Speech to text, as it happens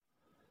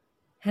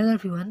Hello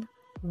everyone,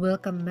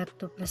 welcome back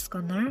to Press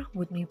Corner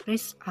with me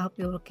Pris. I hope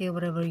you're okay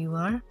wherever you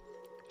are.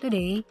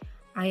 Today,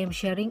 I am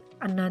sharing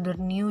another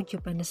new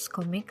Japanese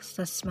comic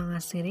slash manga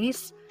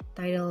series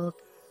titled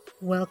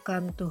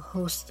Welcome to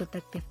Host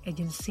Detective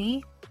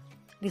Agency.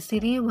 This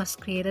series was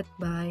created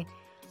by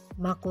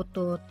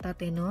Makoto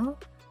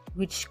Tateno,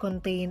 which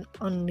contain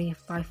only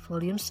 5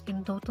 volumes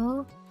in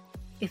total.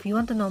 If you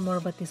want to know more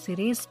about this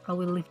series, I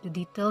will leave the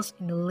details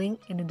in the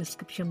link in the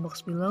description box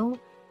below.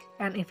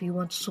 And if you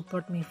want to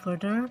support me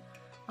further,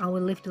 I will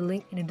leave the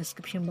link in the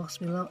description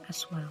box below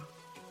as well.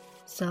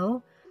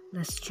 So,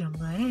 let's jump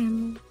right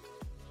in.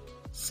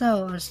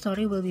 So, our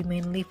story will be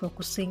mainly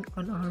focusing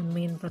on our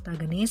main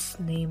protagonist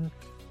named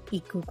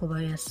Iku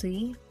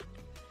Kobayashi.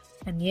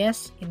 And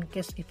yes, in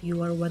case if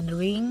you are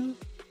wondering,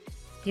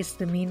 his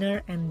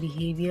demeanor and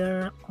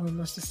behavior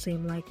almost the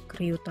same like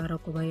Ryutaro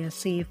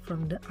Kobayashi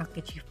from the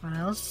Akechi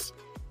Files,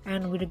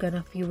 and we're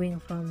gonna viewing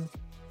from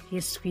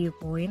his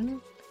viewpoint.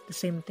 The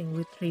same thing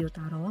with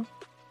Ryutaro.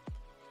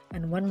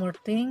 And one more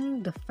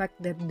thing, the fact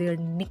that their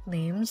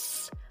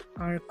nicknames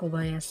are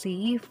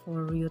Kobayashi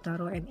for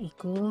Ryutaro and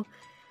Iku,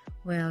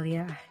 well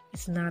yeah,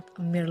 it's not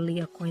merely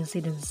a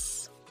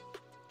coincidence.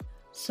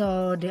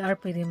 So they are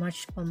pretty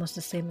much almost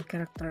the same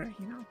character.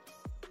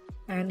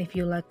 And if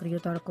you like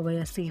Ryutaro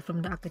Kobayashi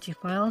from the Akechi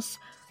Files,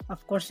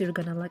 of course you're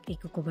gonna like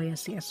Iku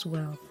Kobayashi as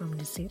well from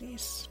the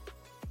series.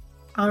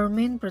 Our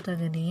main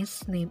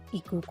protagonist, named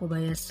Iku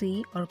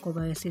Kobayashi, or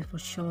Kobayashi for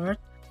short,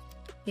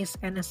 is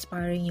an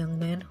aspiring young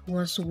man who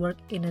wants to work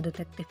in a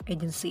detective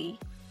agency.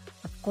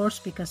 Of course,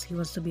 because he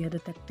wants to be a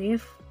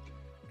detective,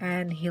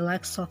 and he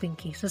likes solving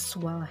cases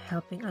while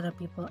helping other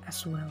people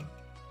as well.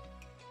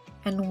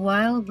 And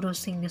while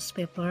browsing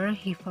newspaper,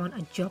 he found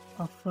a job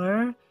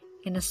offer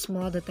in a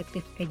small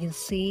detective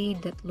agency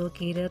that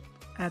located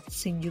at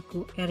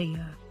Shinjuku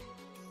area.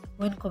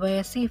 When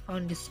Kobayashi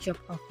found this job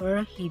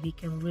offer, he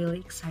became really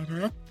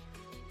excited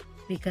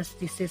because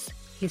this is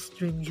his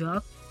dream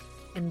job,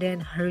 and then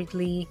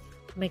hurriedly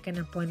make an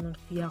appointment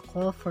via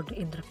call for the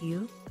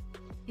interview.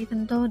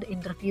 Even though the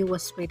interview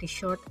was pretty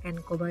short and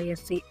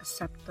Kobayashi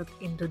accepted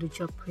into the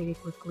job pretty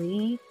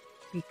quickly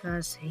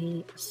because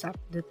he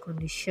accepted the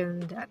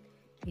condition that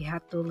he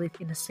had to live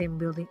in the same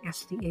building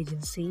as the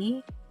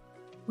agency,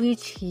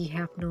 which he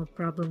have no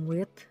problem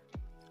with.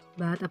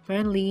 But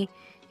apparently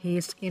he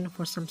is in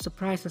for some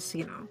surprises.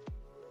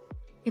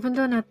 Even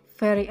though not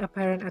very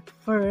apparent at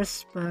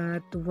first,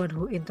 but the one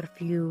who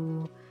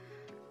interviewed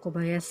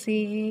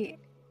Kobayashi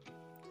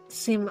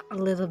seem a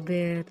little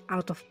bit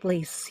out of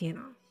place,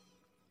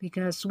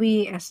 because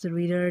we as the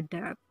reader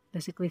that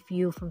basically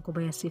view from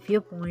Kobayashi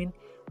viewpoint,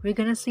 we're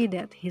gonna see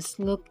that his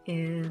look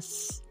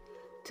is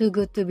too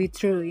good to be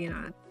true,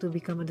 to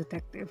become a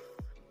detective.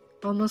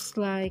 Almost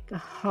like a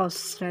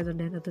house rather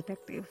than a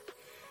detective.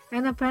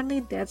 And apparently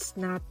that's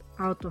not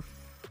out of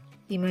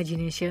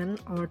imagination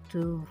or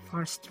too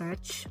far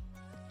stretch,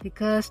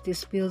 because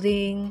this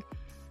building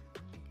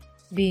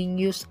being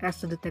used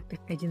as a detective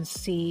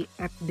agency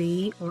at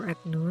day or at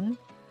noon,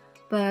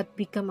 but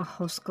become a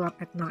host club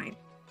at night.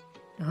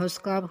 The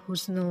host club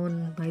who's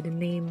known by the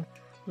name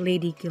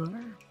Lady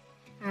Killer.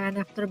 And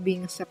after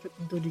being accepted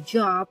into the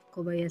job,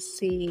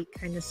 Kobayashi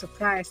kinda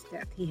surprised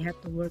that he had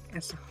to work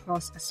as a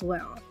host as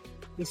well,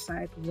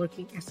 besides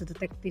working as a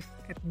detective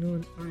at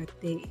noon or at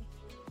day.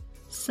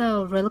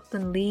 So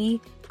reluctantly,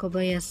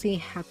 Kobayashi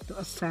had to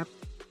accept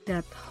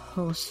that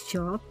host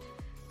job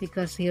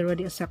because he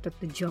already accepted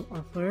the job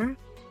offer,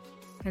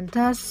 and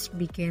thus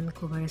began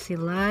Kobayashi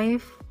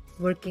life,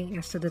 working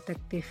as a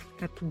detective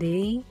at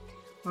day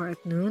or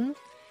at noon,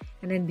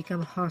 and then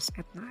become a host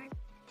at night.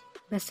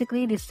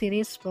 Basically, this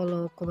series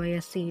follow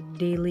Kobayashi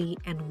daily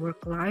and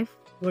work life,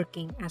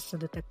 working as a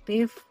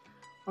detective,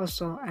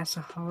 also as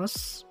a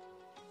host,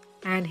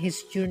 and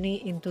his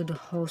journey into the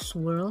host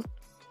world,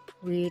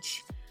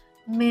 which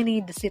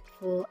many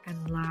deceitful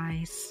and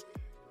lies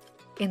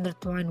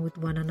intertwine with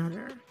one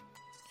another,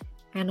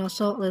 and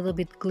also a little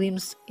bit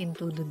glimpse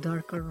into the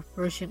darker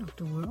version of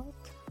the world,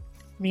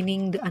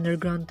 meaning the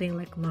underground thing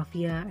like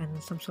mafia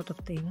and some sort of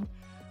thing.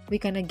 We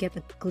kind of get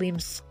a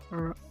glimpse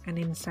or an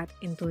insight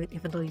into it,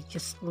 even though it's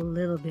just a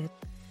little bit.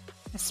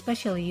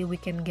 Especially we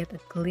can get a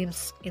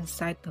glimpse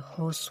inside the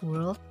host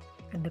world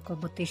and the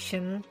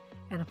competition,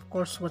 and of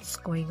course what's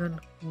going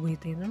on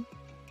within,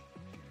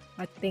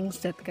 like things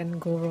that can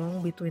go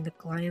wrong between the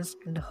clients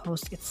and the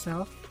host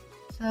itself.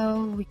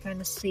 So we kind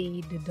of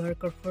see the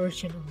darker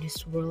version of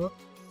this world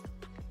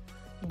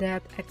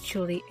that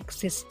actually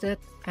existed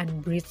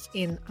and breathes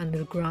in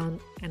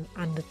underground and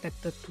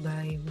undetected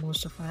by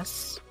most of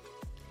us,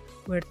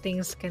 where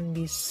things can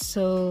be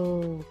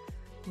so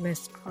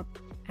messed up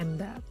and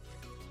bad,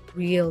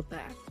 real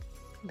bad,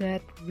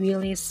 that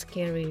really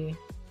scary,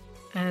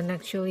 and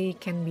actually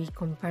can be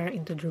compared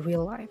into the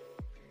real life.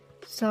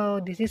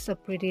 So this is a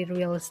pretty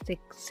realistic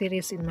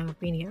series in my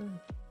opinion.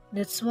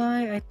 That's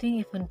why I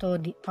think even though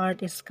the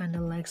art is kind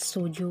of like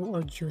shoujo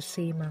or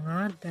josei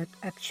manga that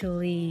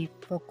actually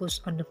focus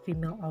on the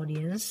female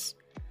audience,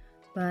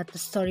 but the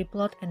story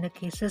plot and the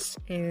cases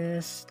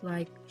is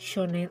like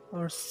shonen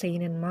or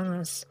seinen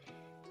mangas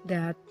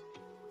that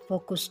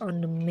focus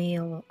on the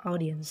male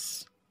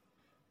audience,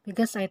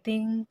 because I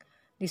think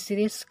this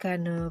series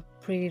kind of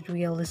pretty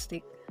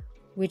realistic,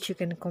 which you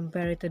can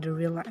compare it to the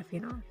real life.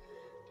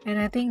 And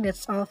I think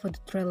that's all for the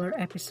trailer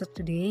episode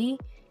today.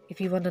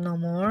 If you want to know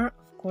more,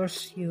 of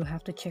course, you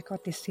have to check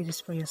out this series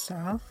for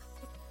yourself,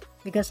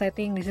 because I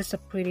think this is a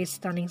pretty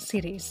stunning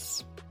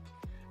series.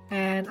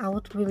 And I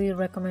would really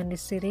recommend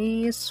this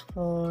series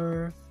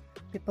for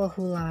people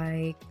who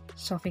like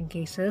solving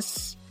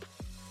cases,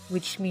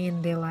 which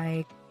mean they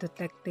like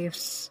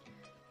detectives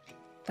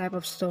type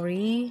of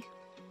story,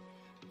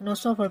 and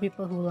also for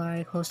people who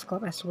like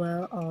horoscope as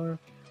well or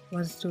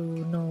wants to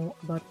know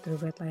about the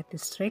red light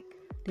district.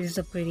 This is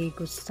a pretty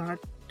good start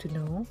to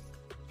know,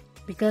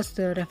 because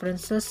the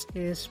references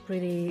is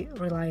pretty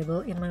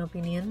reliable in my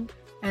opinion.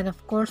 And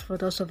of course, for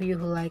those of you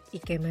who like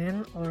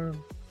Ikemen or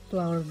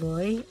Flower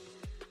Boy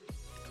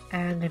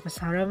and Reverse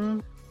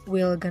Harem,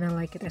 will gonna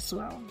like it as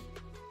well.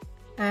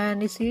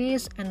 And this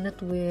series ended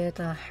with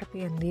a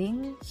happy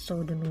ending,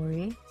 so don't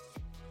worry,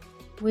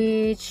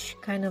 which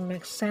kind of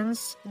makes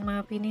sense in my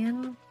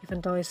opinion,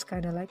 even though it's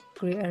kind of like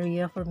gray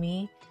area for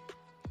me.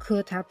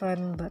 Could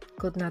happen but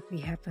could not be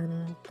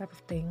happen type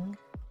of thing.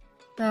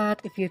 But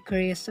if you're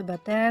curious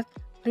about that,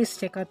 please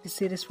check out the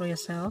series for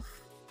yourself.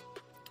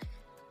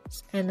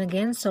 And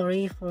again,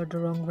 sorry for the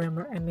wrong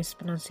grammar and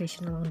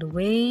mispronunciation along the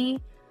way.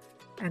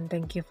 And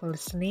thank you for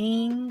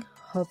listening.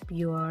 Hope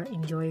you are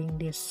enjoying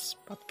this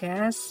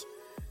podcast.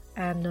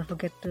 And don't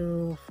forget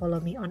to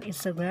follow me on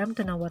Instagram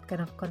to know what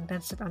kind of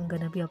contents that I'm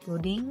gonna be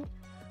uploading.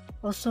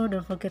 Also,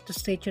 don't forget to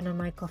stay tuned on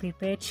my Ko-fi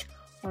page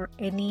or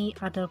any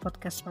other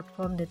podcast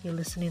platform that you're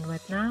listening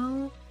right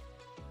now.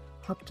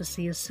 Hope to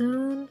see you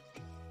soon.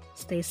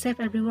 Stay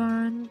safe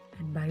everyone,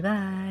 and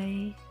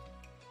bye-bye.